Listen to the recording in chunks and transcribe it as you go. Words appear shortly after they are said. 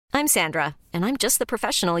I'm Sandra, and I'm just the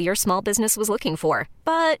professional your small business was looking for.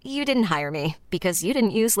 But you didn't hire me because you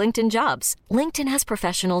didn't use LinkedIn Jobs. LinkedIn has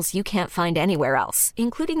professionals you can't find anywhere else,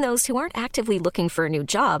 including those who aren't actively looking for a new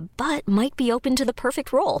job, but might be open to the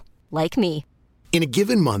perfect role, like me. In a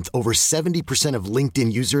given month, over 70% of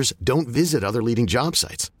LinkedIn users don't visit other leading job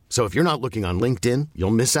sites. So if you're not looking on LinkedIn,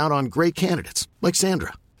 you'll miss out on great candidates like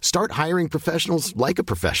Sandra. Start hiring professionals like a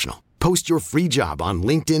professional. Post your free job on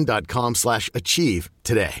linkedin.com/achieve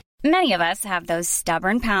today. Many of us have those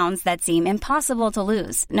stubborn pounds that seem impossible to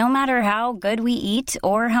lose, no matter how good we eat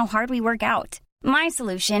or how hard we work out. My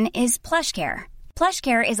solution is PlushCare.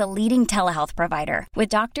 PlushCare is a leading telehealth provider with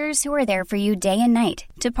doctors who are there for you day and night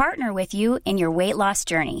to partner with you in your weight loss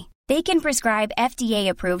journey. They can prescribe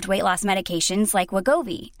FDA-approved weight loss medications like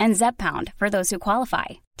Wegovy and Zepbound for those who qualify.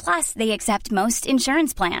 Plus, they accept most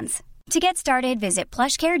insurance plans. To get started, visit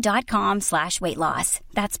plushcare.com/weightloss.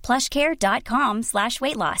 That's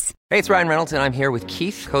plushcare.com/weightloss. Hey, it's Ryan Reynolds, and I'm here with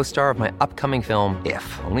Keith, co-star of my upcoming film,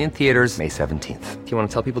 If, only in theaters May 17th. Do you want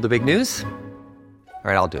to tell people the big news? All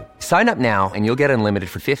right, I'll do it. Sign up now and you'll get unlimited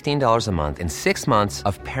for $15 a month and 6 months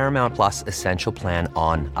of Paramount Plus Essential Plan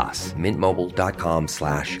on us.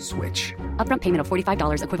 MintMobile.com/switch. Upfront payment of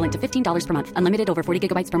 $45 equivalent to $15 per month. Unlimited over 40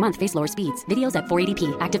 gigabytes per month. Face lower speeds. Videos at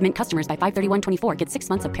 480p. Active Mint customers by 531.24 get 6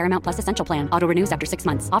 months of Paramount Plus Essential Plan. Auto renews after 6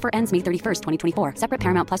 months. Offer ends May 31st, 2024. Separate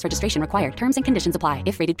Paramount Plus registration required. Terms and conditions apply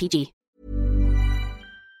if rated PG.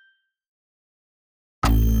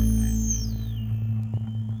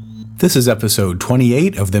 This is episode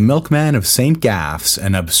 28 of The Milkman of St. Gaff's,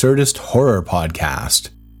 an absurdist horror podcast.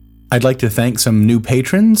 I'd like to thank some new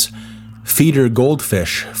patrons: Feeder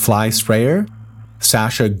Goldfish Fly Sprayer,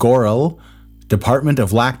 Sasha Gorel, Department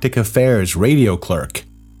of Lactic Affairs Radio Clerk,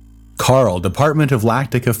 Carl, Department of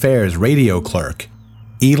Lactic Affairs Radio Clerk,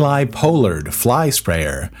 Eli Pollard Fly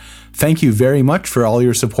Sprayer. Thank you very much for all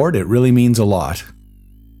your support. It really means a lot.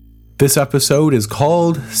 This episode is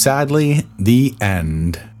called, sadly, The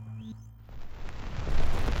End.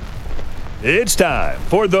 It's time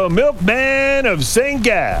for The Milkman of St.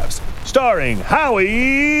 Gaff's, starring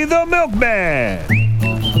Howie the Milkman.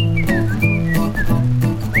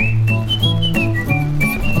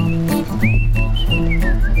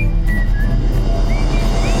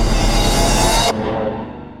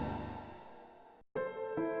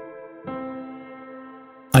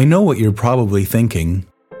 I know what you're probably thinking.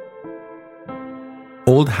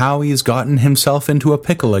 Old Howie's gotten himself into a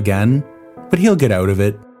pickle again, but he'll get out of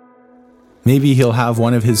it. Maybe he'll have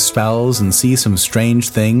one of his spells and see some strange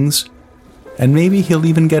things, and maybe he'll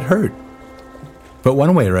even get hurt. But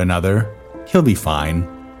one way or another, he'll be fine.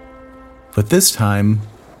 But this time,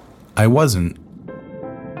 I wasn't.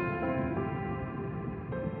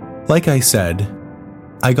 Like I said,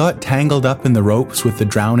 I got tangled up in the ropes with the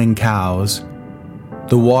drowning cows.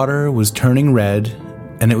 The water was turning red,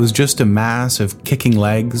 and it was just a mass of kicking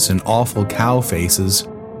legs and awful cow faces.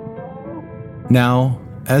 Now,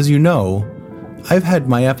 as you know, I've had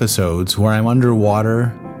my episodes where I'm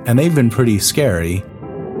underwater, and they've been pretty scary.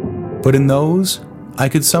 But in those, I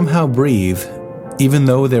could somehow breathe, even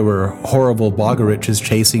though there were horrible bogoriches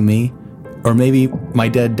chasing me, or maybe my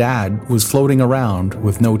dead dad was floating around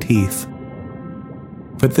with no teeth.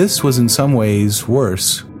 But this was in some ways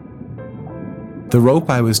worse. The rope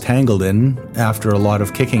I was tangled in, after a lot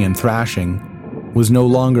of kicking and thrashing, was no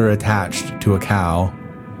longer attached to a cow.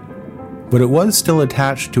 But it was still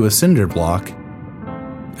attached to a cinder block,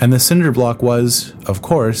 and the cinder block was, of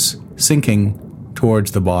course, sinking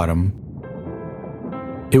towards the bottom.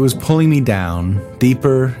 It was pulling me down,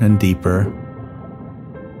 deeper and deeper.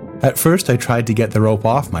 At first I tried to get the rope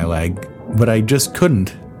off my leg, but I just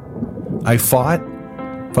couldn't. I fought,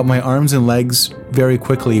 but my arms and legs very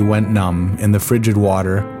quickly went numb in the frigid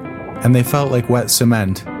water, and they felt like wet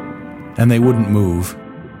cement, and they wouldn't move.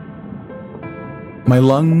 My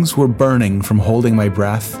lungs were burning from holding my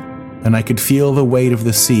breath, and I could feel the weight of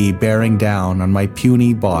the sea bearing down on my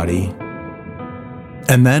puny body.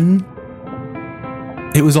 And then,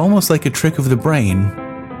 it was almost like a trick of the brain.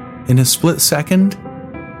 In a split second,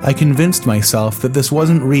 I convinced myself that this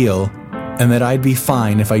wasn't real, and that I'd be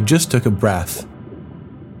fine if I just took a breath.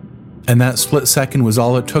 And that split second was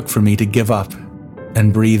all it took for me to give up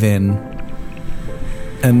and breathe in.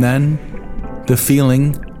 And then, the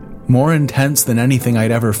feeling, more intense than anything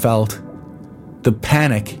I'd ever felt. The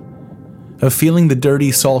panic of feeling the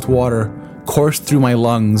dirty salt water course through my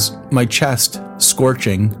lungs, my chest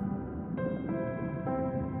scorching.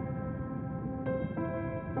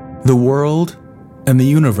 The world and the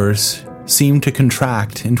universe seemed to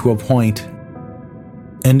contract into a point.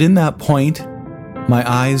 And in that point, my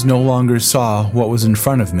eyes no longer saw what was in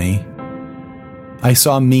front of me. I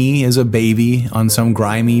saw me as a baby on some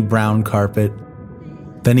grimy brown carpet,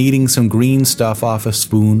 then eating some green stuff off a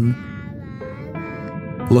spoon,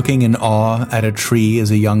 looking in awe at a tree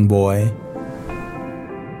as a young boy.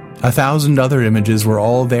 1,000 other images were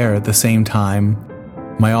all there at the same time.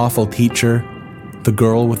 My awful teacher, the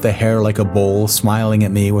girl with the hair like a bowl smiling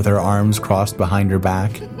at me with her arms crossed behind her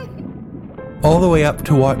back, all the way up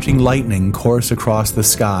to watching lightning course across the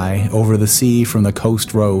sky over the sea from the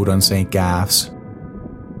coast road on St. Gaff's.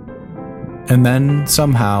 And then,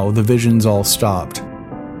 somehow, the visions all stopped.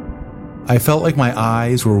 I felt like my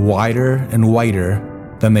eyes were wider and whiter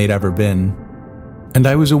than they'd ever been, and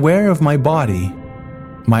I was aware of my body,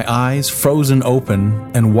 my eyes frozen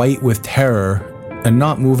open and white with terror and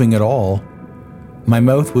not moving at all. My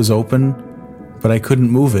mouth was open, but I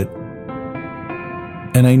couldn't move it.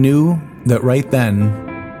 And I knew that right then,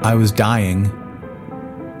 I was dying.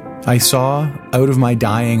 I saw, out of my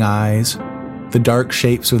dying eyes, the dark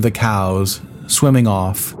shapes of the cows swimming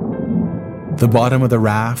off, the bottom of the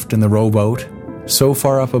raft and the rowboat so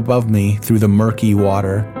far up above me through the murky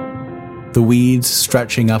water, the weeds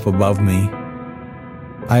stretching up above me.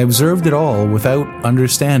 I observed it all without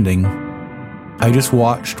understanding. I just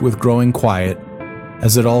watched with growing quiet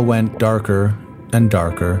as it all went darker and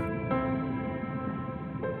darker.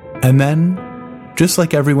 And then, just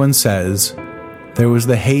like everyone says, there was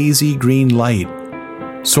the hazy green light,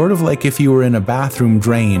 sort of like if you were in a bathroom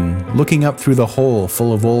drain, looking up through the hole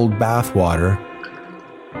full of old bath water.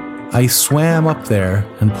 I swam up there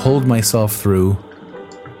and pulled myself through.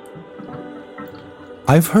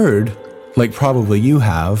 I've heard, like probably you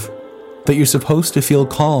have, that you're supposed to feel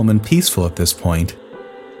calm and peaceful at this point.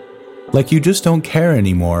 Like you just don't care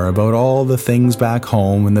anymore about all the things back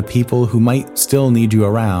home and the people who might still need you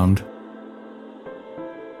around.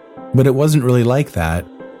 But it wasn't really like that.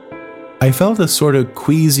 I felt a sort of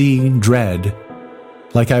queasy dread,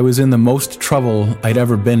 like I was in the most trouble I'd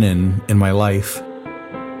ever been in my life.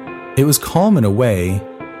 It was calm in a way,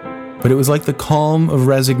 but it was like the calm of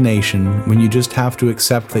resignation when you just have to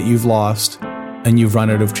accept that you've lost and you've run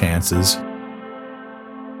out of chances.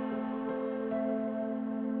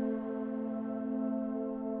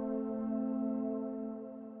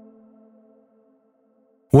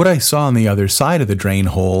 What I saw on the other side of the drain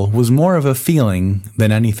hole was more of a feeling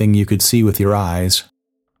than anything you could see with your eyes.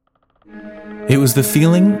 It was the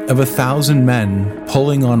feeling of 1,000 men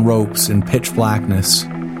pulling on ropes in pitch blackness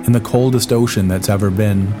in the coldest ocean that's ever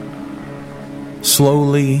been.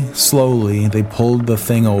 Slowly, slowly, they pulled the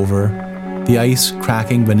thing over, the ice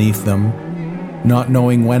cracking beneath them, not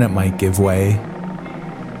knowing when it might give way.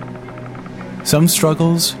 Some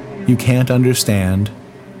struggles you can't understand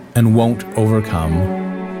and won't overcome.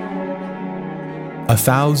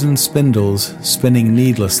 1,000 spindles spinning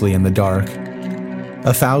needlessly in the dark.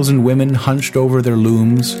 1,000 women hunched over their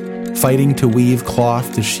looms, fighting to weave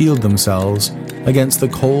cloth to shield themselves against the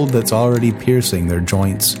cold that's already piercing their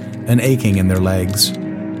joints and aching in their legs.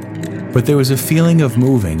 But there was a feeling of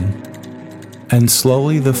moving, and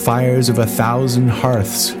slowly the fires of 1,000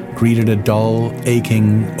 hearths greeted a dull,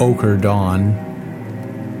 aching ochre dawn.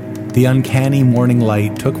 The uncanny morning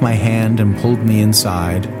light took my hand and pulled me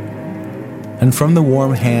inside, and from the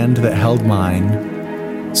warm hand that held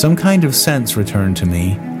mine, some kind of sense returned to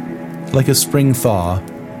me, like a spring thaw,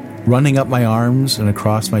 running up my arms and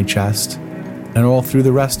across my chest, and all through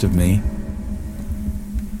the rest of me.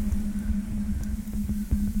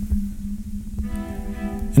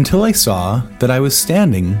 Until I saw that I was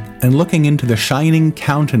standing and looking into the shining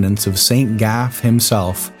countenance of St. Gaff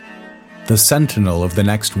himself, the sentinel of the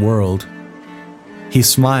next world. He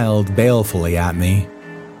smiled balefully at me.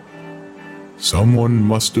 "Someone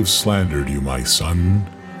must have slandered you, my son.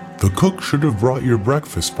 The cook should have brought your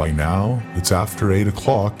breakfast by now. It's after 8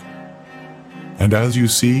 o'clock. And as you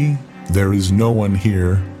see, there is no one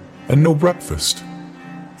here, and no breakfast.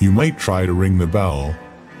 You might try to ring the bell,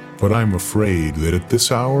 but I'm afraid that at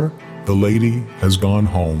this hour, the lady has gone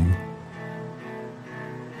home."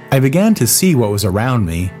 I began to see what was around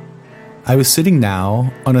me. I was sitting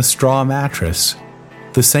now on a straw mattress.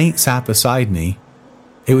 The saint sat beside me.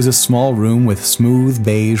 It was a small room with smooth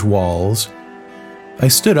beige walls. I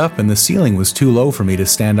stood up and the ceiling was too low for me to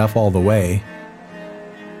stand up all the way.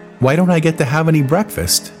 Why don't I get to have any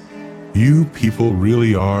breakfast? You people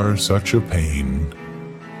really are such a pain.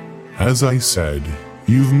 As I said,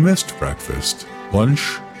 you've missed breakfast.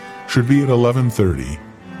 Lunch should be at 11:30.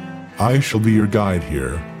 I shall be your guide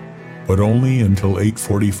here, but only until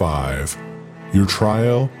 8:45. Your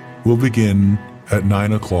trial will begin at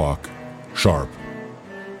 9 o'clock, sharp.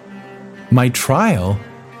 My trial?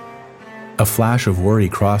 A flash of worry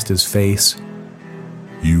crossed his face.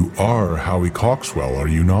 You are Howie Coxwell, are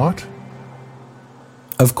you not?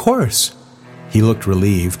 Of course. He looked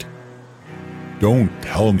relieved. Don't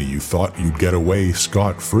tell me you thought you'd get away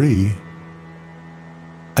scot-free.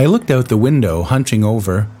 I looked out the window, hunching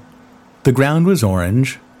over. The ground was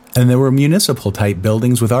orange, and there were municipal-type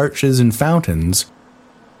buildings with arches and fountains.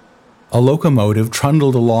 A locomotive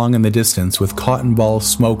trundled along in the distance with cotton ball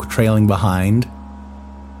smoke trailing behind.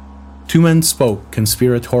 Two men spoke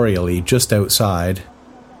conspiratorially just outside.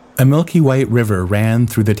 A milky white river ran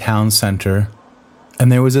through the town center,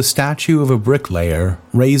 and there was a statue of a bricklayer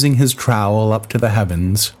raising his trowel up to the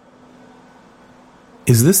heavens.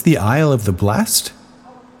 Is this the Isle of the Blessed?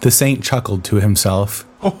 The saint chuckled to himself.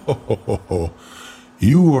 Ho.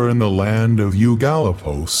 You are in the land of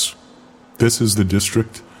Eugalapos. This is the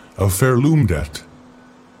district of Fairlumdet.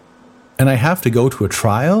 And I have to go to a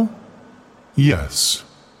trial? Yes.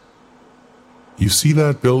 You see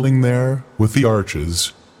that building there with the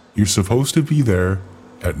arches? You're supposed to be there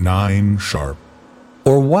at 9 sharp.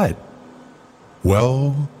 Or what?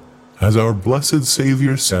 Well, as our blessed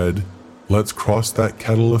Savior said, let's cross that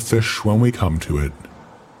kettle of fish when we come to it.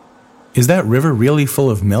 Is that river really full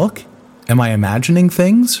of milk? Am I imagining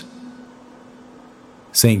things?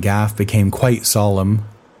 St. Gaff became quite solemn.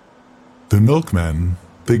 The milkmen,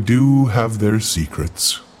 they do have their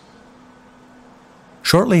secrets.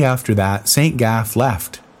 Shortly after that, St. Gaff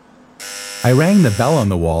left. I rang the bell on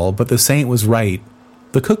the wall, but the saint was right.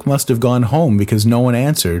 The cook must have gone home because no one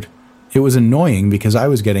answered. It was annoying because I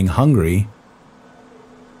was getting hungry.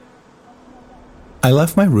 I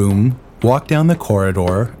left my room, walked down the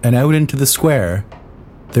corridor, and out into the square.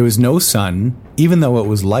 There was no sun, even though it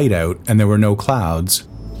was light out and there were no clouds.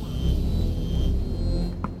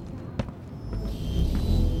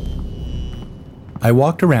 I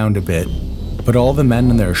walked around a bit, but all the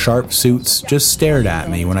men in their sharp suits just stared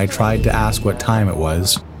at me when I tried to ask what time it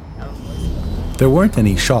was. There weren't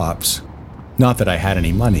any shops, not that I had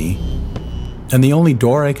any money, and the only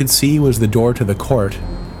door I could see was the door to the court.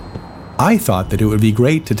 I thought that it would be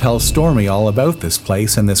great to tell Stormy all about this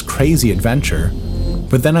place and this crazy adventure,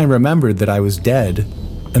 but then I remembered that I was dead,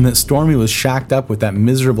 and that Stormy was shacked up with that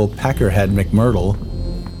miserable peckerhead McMurdo.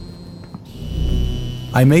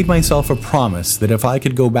 I made myself a promise that if I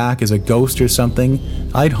could go back as a ghost or something,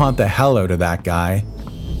 I'd haunt the hell out of that guy.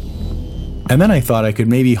 And then I thought I could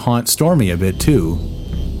maybe haunt Stormy a bit too,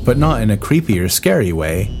 but not in a creepy or scary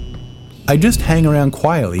way. I'd just hang around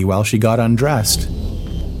quietly while she got undressed.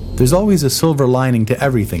 There's always a silver lining to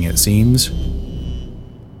everything, it seems.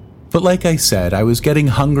 But like I said, I was getting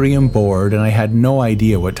hungry and bored, and I had no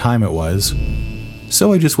idea what time it was.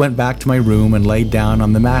 So I just went back to my room and laid down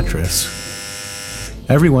on the mattress.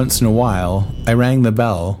 Every once in a while, I rang the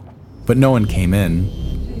bell, but no one came in.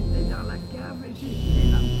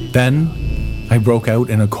 Then, I broke out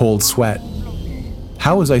in a cold sweat.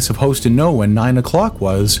 How was I supposed to know when 9 o'clock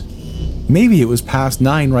was? Maybe it was past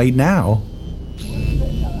 9 right now.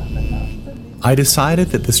 I decided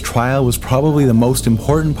that this trial was probably the most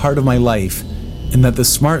important part of my life, and that the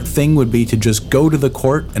smart thing would be to just go to the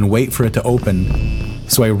court and wait for it to open.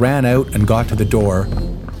 So I ran out and got to the door.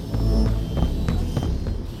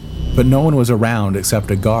 But no one was around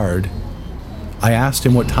except a guard. I asked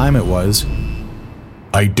him what time it was.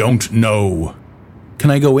 I don't know. Can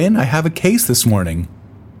I go in? I have a case this morning.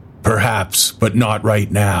 Perhaps, but not right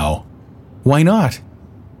now. Why not?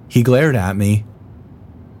 He glared at me.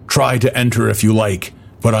 Try to enter if you like,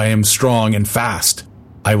 but I am strong and fast.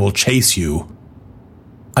 I will chase you.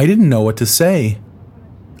 I didn't know what to say.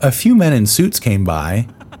 A few men in suits came by.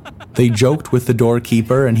 They joked with the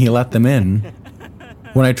doorkeeper and he let them in.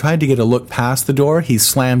 When I tried to get a look past the door, he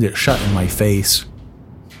slammed it shut in my face.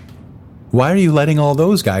 Why are you letting all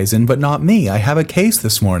those guys in but not me? I have a case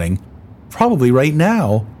this morning. Probably right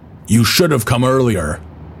now. You should have come earlier.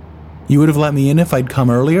 You would have let me in if I'd come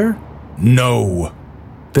earlier? No.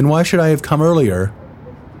 Then why should I have come earlier?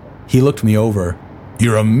 He looked me over.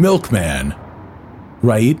 You're a milkman.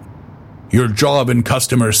 Right. Your job in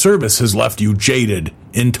customer service has left you jaded,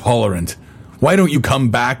 intolerant. Why don't you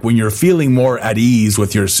come back when you're feeling more at ease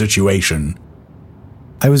with your situation?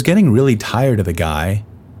 I was getting really tired of the guy,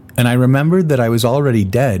 and I remembered that I was already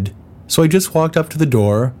dead, so I just walked up to the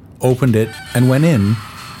door, opened it, and went in.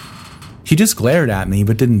 He just glared at me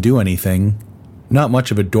but didn't do anything. Not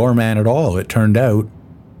much of a doorman at all, it turned out.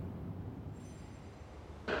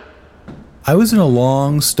 I was in a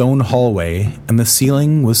long stone hallway, and the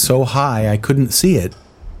ceiling was so high I couldn't see it.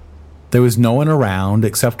 There was no one around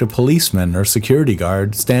except a policeman or security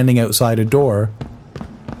guard standing outside a door.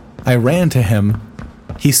 I ran to him.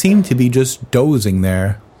 He seemed to be just dozing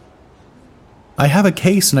there. I have a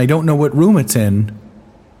case and I don't know what room it's in.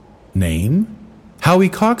 Name? Howie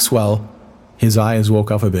Coxwell. His eyes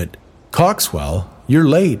woke up a bit. Coxwell? You're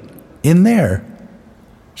late. In there.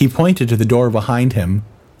 He pointed to the door behind him.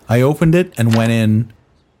 I opened it and went in.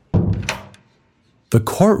 The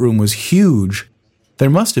courtroom was huge. There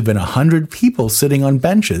must have been 100 people sitting on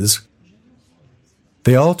benches.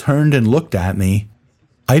 They all turned and looked at me.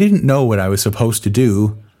 I didn't know what I was supposed to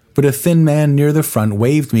do, but a thin man near the front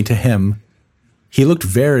waved me to him. He looked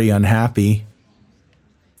very unhappy.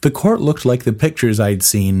 The court looked like the pictures I'd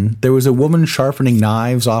seen. There was a woman sharpening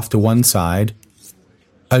knives off to one side.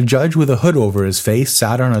 A judge with a hood over his face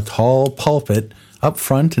sat on a tall pulpit up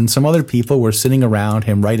front, and some other people were sitting around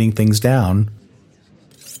him writing things down.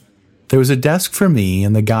 There was a desk for me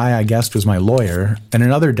and the guy I guessed was my lawyer, and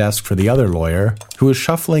another desk for the other lawyer, who was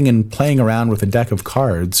shuffling and playing around with a deck of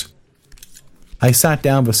cards. I sat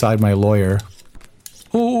down beside my lawyer.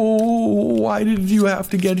 Oh, why did you have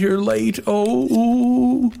to get here late?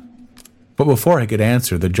 Oh. But before I could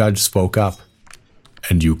answer, the judge spoke up.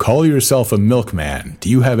 And you call yourself a milkman. Do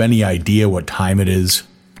you have any idea what time it is?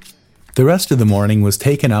 The rest of the morning was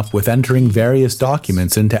taken up with entering various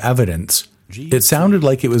documents into evidence. It sounded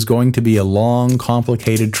like it was going to be a long,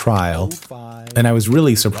 complicated trial, and I was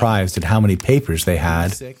really surprised at how many papers they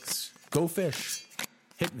had. Go fish.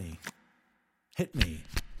 Hit me. Hit me.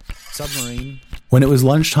 Submarine. When it was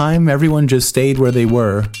lunchtime, everyone just stayed where they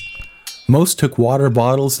were. Most took water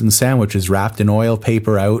bottles and sandwiches wrapped in oil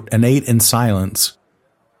paper out and ate in silence.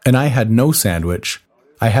 And I had no sandwich.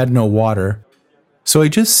 I had no water. So I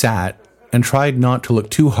just sat and tried not to look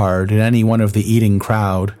too hard at any one of the eating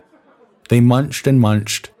crowd. They munched and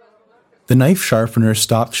munched. The knife sharpener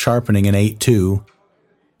stopped sharpening and ate too.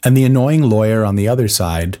 And the annoying lawyer on the other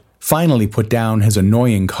side finally put down his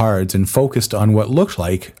annoying cards and focused on what looked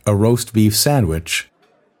like a roast beef sandwich.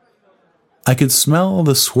 I could smell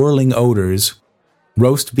the swirling odors.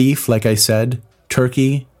 Roast beef, like I said,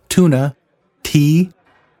 turkey, tuna, tea,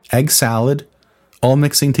 egg salad, all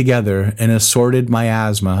mixing together in a sordid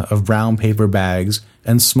miasma of brown paper bags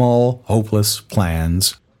and small, hopeless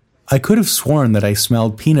plans. I could have sworn that I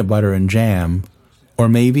smelled peanut butter and jam, or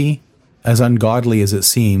maybe, as ungodly as it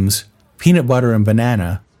seems, peanut butter and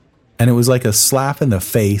banana, and it was like a slap in the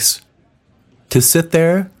face. To sit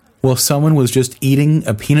there while someone was just eating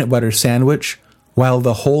a peanut butter sandwich while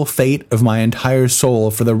the whole fate of my entire soul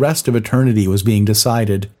for the rest of eternity was being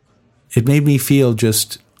decided, it made me feel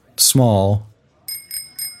just small.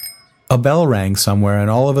 A bell rang somewhere and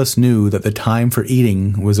all of us knew that the time for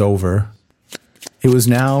eating was over. It was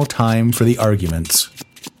now time for the arguments.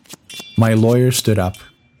 My lawyer stood up.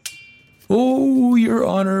 Oh, Your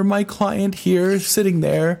Honor, my client here, sitting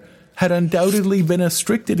there, had undoubtedly been a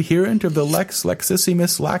strict adherent of the Lex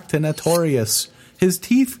Lexissimus Lactinatorius. His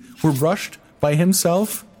teeth were brushed by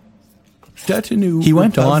himself. He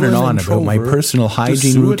went on and on about my personal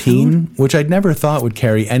hygiene routine, which I'd never thought would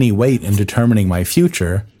carry any weight in determining my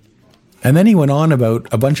future. And then he went on about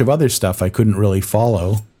a bunch of other stuff I couldn't really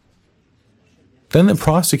follow. Then the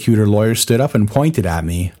prosecutor lawyer stood up and pointed at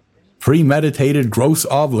me. Premeditated gross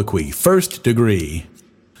obloquy, 1st degree.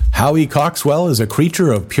 Howie Coxwell is a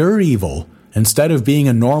creature of pure evil. Instead of being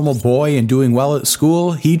a normal boy and doing well at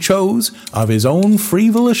school, he chose, of his own free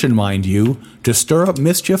volition, mind you, to stir up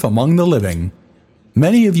mischief among the living.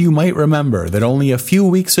 Many of you might remember that only a few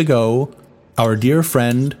weeks ago, our dear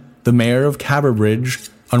friend, the mayor of Caverbridge,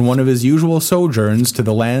 on one of his usual sojourns to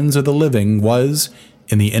the lands of the living, was,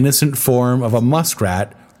 in the innocent form of a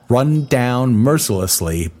muskrat, run down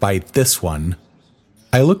mercilessly by this one.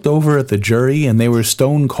 I looked over at the jury and they were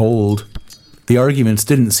stone cold. The arguments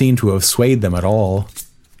didn't seem to have swayed them at all.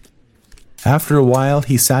 After a while,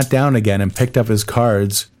 he sat down again and picked up his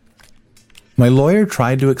cards. My lawyer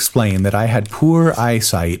tried to explain that I had poor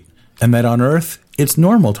eyesight and that on Earth it's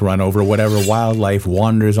normal to run over whatever wildlife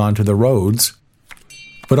wanders onto the roads.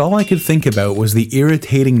 But all I could think about was the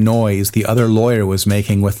irritating noise the other lawyer was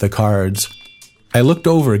making with the cards. I looked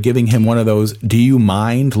over, giving him one of those "do you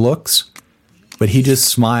mind" looks, but he just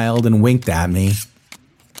smiled and winked at me.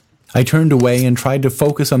 I turned away and tried to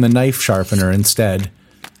focus on the knife sharpener instead.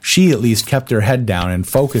 She at least kept her head down and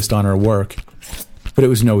focused on her work, but it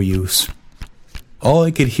was no use. All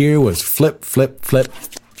I could hear was flip, flip, flip.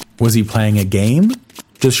 Was he playing a game?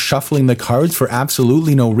 Just shuffling the cards for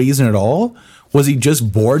absolutely no reason at all? Was he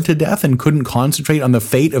just bored to death and couldn't concentrate on the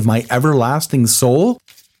fate of my everlasting soul?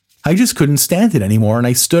 I just couldn't stand it anymore, and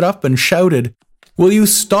I stood up and shouted, "Will you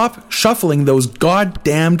stop shuffling those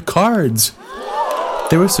goddamned cards?"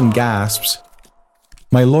 There were some gasps.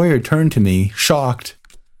 My lawyer turned to me, shocked.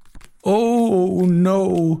 "Oh,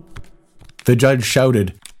 no." The judge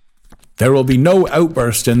shouted, "There will be no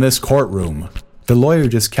outburst in this courtroom. The lawyer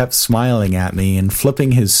just kept smiling at me and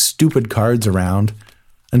flipping his stupid cards around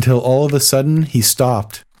until all of a sudden he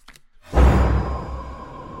stopped.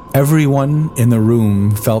 Everyone in the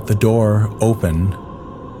room felt the door open.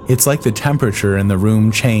 It's like the temperature in the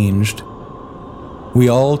room changed. We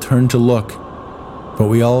all turned to look, but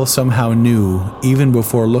we all somehow knew, even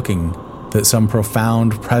before looking, that some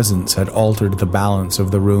profound presence had altered the balance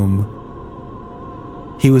of the room.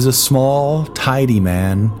 He was a small, tidy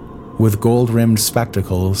man with gold-rimmed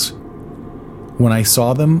spectacles. When I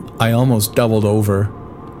saw them, I almost doubled over.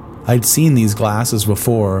 I'd seen these glasses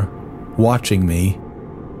before, watching me.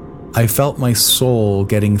 I felt my soul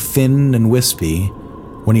getting thin and wispy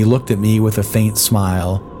when he looked at me with a faint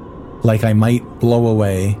smile, like I might blow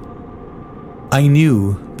away. I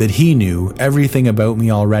knew that he knew everything about me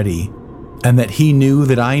already, and that he knew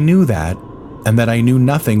that I knew that, and that I knew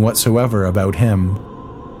nothing whatsoever about him.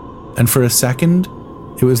 And for a second,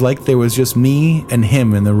 it was like there was just me and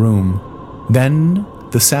him in the room. Then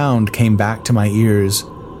the sound came back to my ears,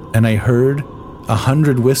 and I heard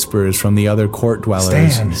 100 whispers from the other court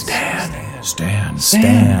dwellers.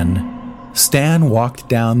 Stan walked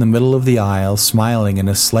down the middle of the aisle, smiling in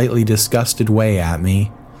a slightly disgusted way at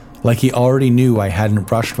me, like he already knew I hadn't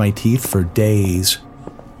brushed my teeth for days.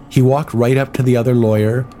 He walked right up to the other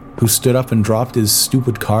lawyer, who stood up and dropped his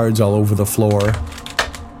stupid cards all over the floor.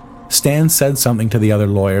 Stan said something to the other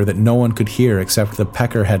lawyer that no one could hear except the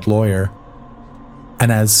peckerhead lawyer.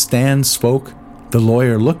 And as Stan spoke, the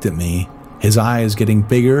lawyer looked at me, his eyes getting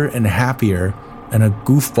bigger and happier, and a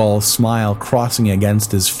goofball smile crossing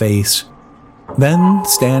against his face. Then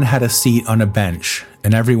Stan had a seat on a bench,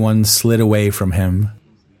 and everyone slid away from him.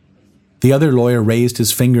 The other lawyer raised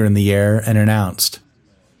his finger in the air and announced,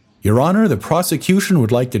 "Your Honor, the prosecution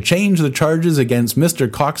would like to change the charges against Mr.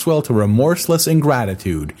 Coxwell to remorseless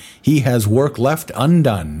ingratitude. He has work left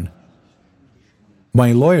undone."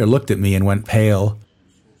 My lawyer looked at me and went pale.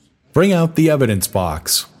 "Bring out the evidence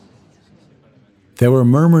box." There were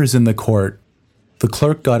murmurs in the court. The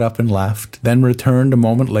clerk got up and left, then returned a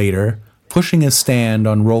moment later, pushing a stand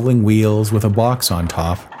on rolling wheels with a box on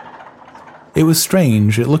top. It was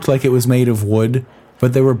strange. It looked like it was made of wood,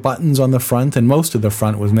 but there were buttons on the front, and most of the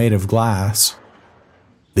front was made of glass.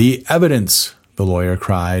 "The evidence," the lawyer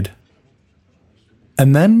cried.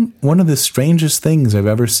 And then one of the strangest things I've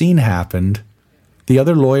ever seen happened. The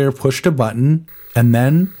other lawyer pushed a button, and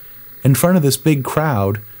then, in front of this big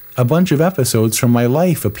crowd, a bunch of episodes from my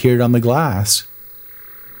life appeared on the glass.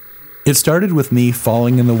 It started with me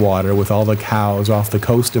falling in the water with all the cows off the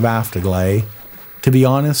coast of Afterglay. To be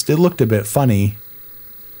honest, it looked a bit funny.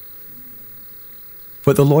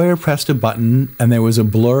 But the lawyer pressed a button, and there was a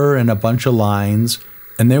blur and a bunch of lines,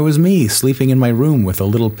 and there was me sleeping in my room with a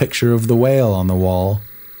little picture of the whale on the wall.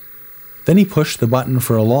 Then he pushed the button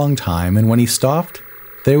for a long time, and when he stopped,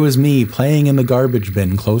 there was me playing in the garbage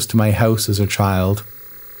bin close to my house as a child.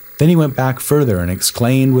 Then he went back further and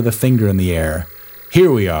exclaimed with a finger in the air,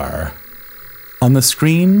 "Here we are." On the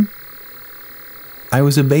screen, I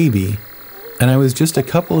was a baby, and I was just a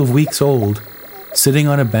couple of weeks old, sitting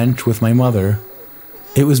on a bench with my mother.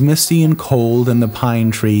 It was misty and cold in the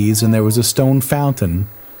pine trees, and there was a stone fountain,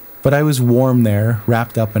 but I was warm there,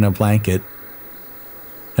 wrapped up in a blanket.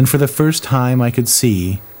 And for the first time I could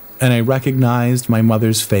see, and I recognized my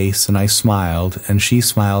mother's face, and I smiled, and she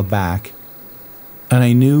smiled back. And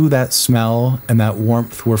I knew that smell and that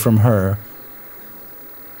warmth were from her.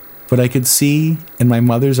 But I could see in my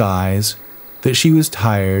mother's eyes that she was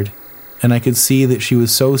tired, and I could see that she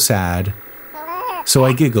was so sad. So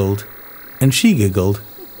I giggled, and she giggled,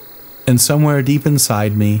 and somewhere deep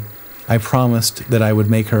inside me, I promised that I would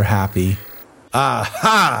make her happy.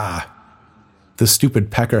 "Aha!" the stupid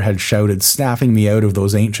pecker had shouted, snapping me out of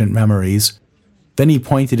those ancient memories. Then he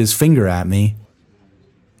pointed his finger at me.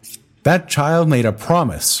 "That child made a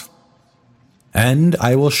promise, and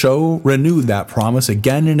I will renewed that promise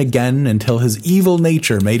again and again until his evil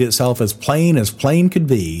nature made itself as plain could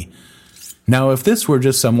be. Now, if this were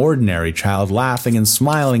just some ordinary child laughing and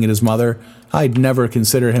smiling at his mother, I'd never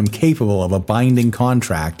consider him capable of a binding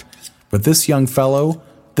contract. But this young fellow,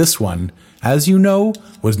 this one, as you know,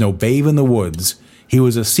 was no babe in the woods. He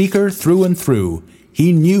was a seeker through and through.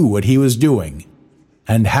 He knew what he was doing.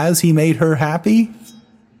 And has he made her happy?"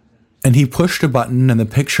 And he pushed a button, and the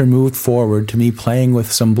picture moved forward to me playing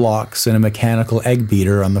with some blocks and a mechanical egg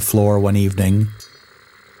beater on the floor one evening.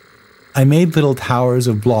 I made little towers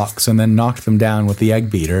of blocks and then knocked them down with the egg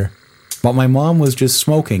beater. But my mom was just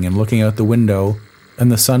smoking and looking out the window,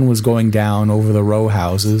 and the sun was going down over the row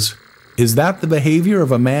houses. Is that the behavior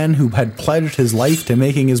of a man who had pledged his life to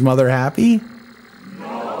making his mother happy?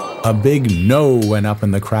 No. A big no went up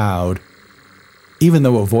in the crowd. even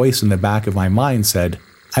though a voice in the back of my mind said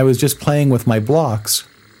I was just playing with my blocks.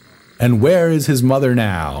 And where is his mother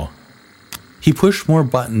now? He pushed more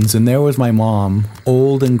buttons, and there was my mom,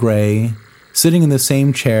 old and gray, sitting in the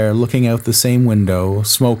same chair, looking out the same window,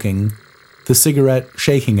 smoking, the cigarette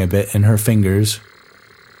shaking a bit in her fingers.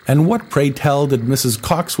 And what, pray tell, did Mrs.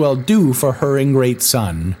 Coxwell do for her ingrate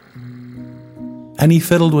son? And he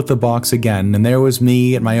fiddled with the box again, and there was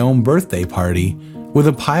me at my own birthday party, with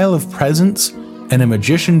a pile of presents, and a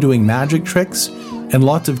magician doing magic tricks, and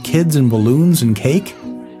lots of kids and balloons and cake.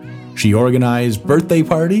 She organized birthday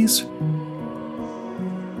parties.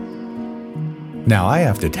 Now, I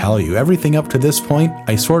have to tell you, everything up to this point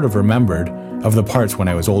I sort of remembered, of the parts when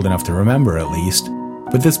I was old enough to remember at least.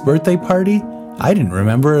 But this birthday party, I didn't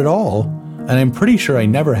remember at all, and I'm pretty sure I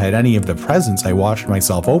never had any of the presents I watched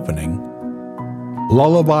myself opening.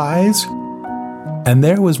 Lullabies? And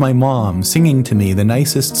there was my mom singing to me the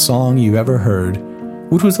nicest song you ever heard,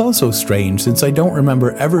 which was also strange since I don't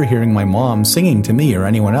remember ever hearing my mom singing to me or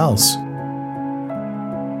anyone else.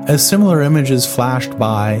 As similar images flashed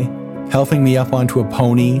by, helping me up onto a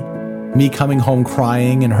pony, me coming home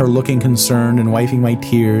crying and her looking concerned and wiping my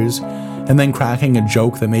tears, and then cracking a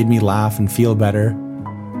joke that made me laugh and feel better,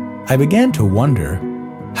 I began to wonder,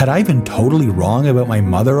 had I been totally wrong about my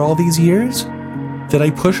mother all these years? Did I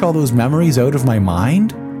push all those memories out of my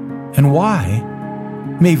mind? And why?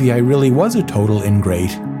 Maybe I really was a total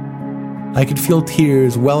ingrate. I could feel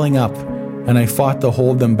tears welling up, and I fought to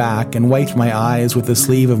hold them back and wiped my eyes with the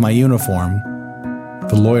sleeve of my uniform.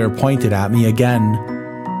 The lawyer pointed at me again.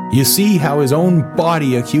 You see how his own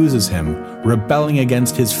body accuses him, rebelling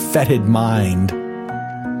against his fetid mind.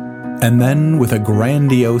 And then, with a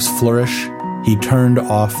grandiose flourish, he turned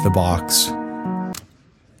off the box.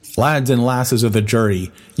 Lads and lasses of the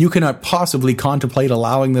jury, you cannot possibly contemplate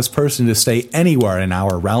allowing this person to stay anywhere in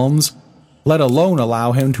our realms, let alone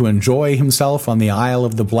allow him to enjoy himself on the Isle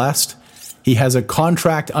of the Blessed. He has a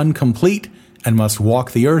contract incomplete and must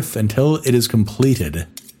walk the earth until it is completed.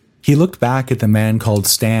 He looked back at the man called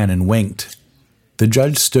Stan and winked. The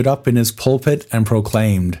judge stood up in his pulpit and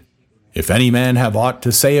proclaimed, If any man have aught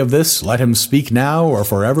to say of this, let him speak now or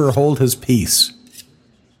forever hold his peace.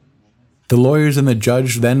 The lawyers and the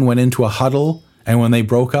judge then went into a huddle, and when they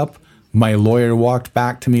broke up, my lawyer walked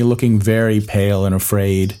back to me looking very pale and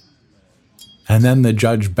afraid. And then the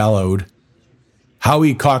judge bellowed,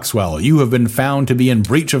 Howie Coxwell, you have been found to be in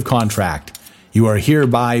breach of contract. You are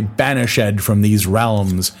hereby banished from these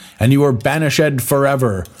realms, and you are banished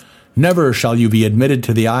forever. Never shall you be admitted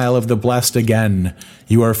to the Isle of the Blessed again.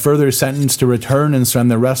 You are further sentenced to return and spend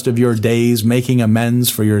the rest of your days making amends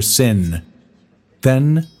for your sin.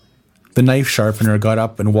 Then the knife sharpener got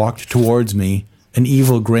up and walked towards me, an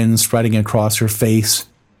evil grin spreading across her face.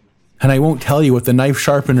 And I won't tell you what the knife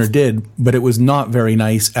sharpener did, but it was not very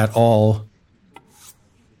nice at all.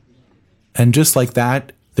 And just like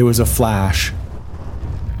that, there was a flash.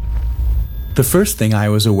 The first thing I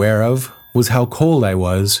was aware of was how cold I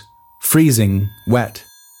was, freezing, wet.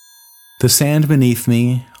 The sand beneath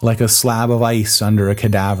me, like a slab of ice under a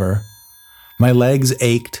cadaver. My legs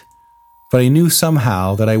ached, but I knew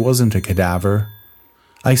somehow that I wasn't a cadaver.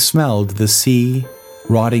 I smelled the sea,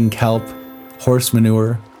 rotting kelp, horse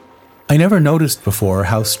manure. I never noticed before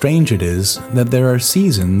how strange it is that there are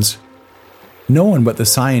seasons. No one but the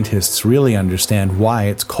scientists really understand why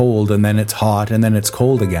it's cold and then it's hot and then it's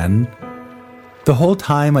cold again. The whole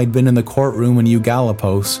time I'd been in the courtroom in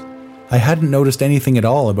Eugalapos, I hadn't noticed anything at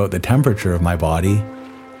all about the temperature of my body.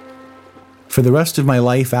 For the rest of my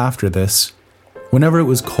life after this, whenever it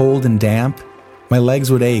was cold and damp, my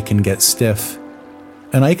legs would ache and get stiff.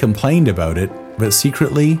 And I complained about it, but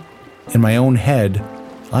secretly, in my own head,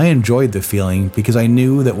 I enjoyed the feeling because I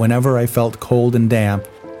knew that whenever I felt cold and damp,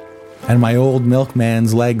 and my old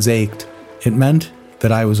milkman's legs ached, it meant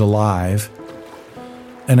that I was alive.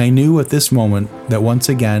 And I knew at this moment that once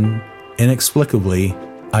again, inexplicably,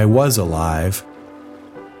 I was alive.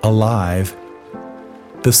 Alive.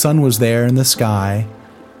 The sun was there in the sky,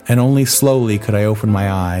 and only slowly could I open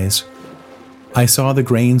my eyes. I saw the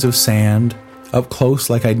grains of sand, up close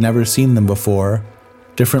like I'd never seen them before,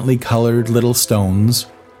 differently colored little stones.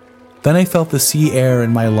 Then I felt the sea air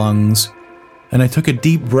in my lungs, and I took a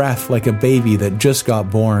deep breath like a baby that just got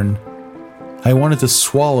born. I wanted to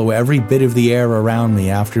swallow every bit of the air around me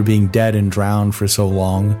after being dead and drowned for so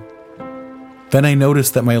long. Then I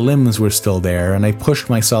noticed that my limbs were still there, and I pushed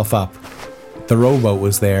myself up. The rowboat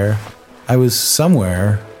was there. I was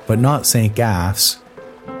somewhere, but not St. Gaff's.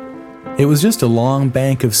 It was just a long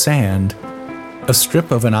bank of sand, a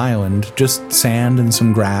strip of an island, just sand and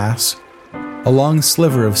some grass, a long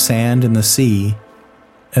sliver of sand in the sea,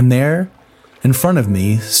 and there, In front of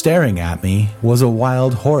me, staring at me, was a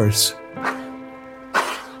wild horse.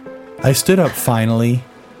 I stood up finally,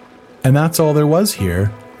 and that's all there was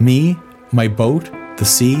here. Me, my boat, the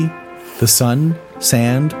sea, the sun,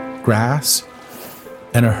 sand, grass,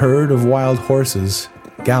 and a herd of wild horses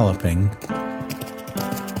galloping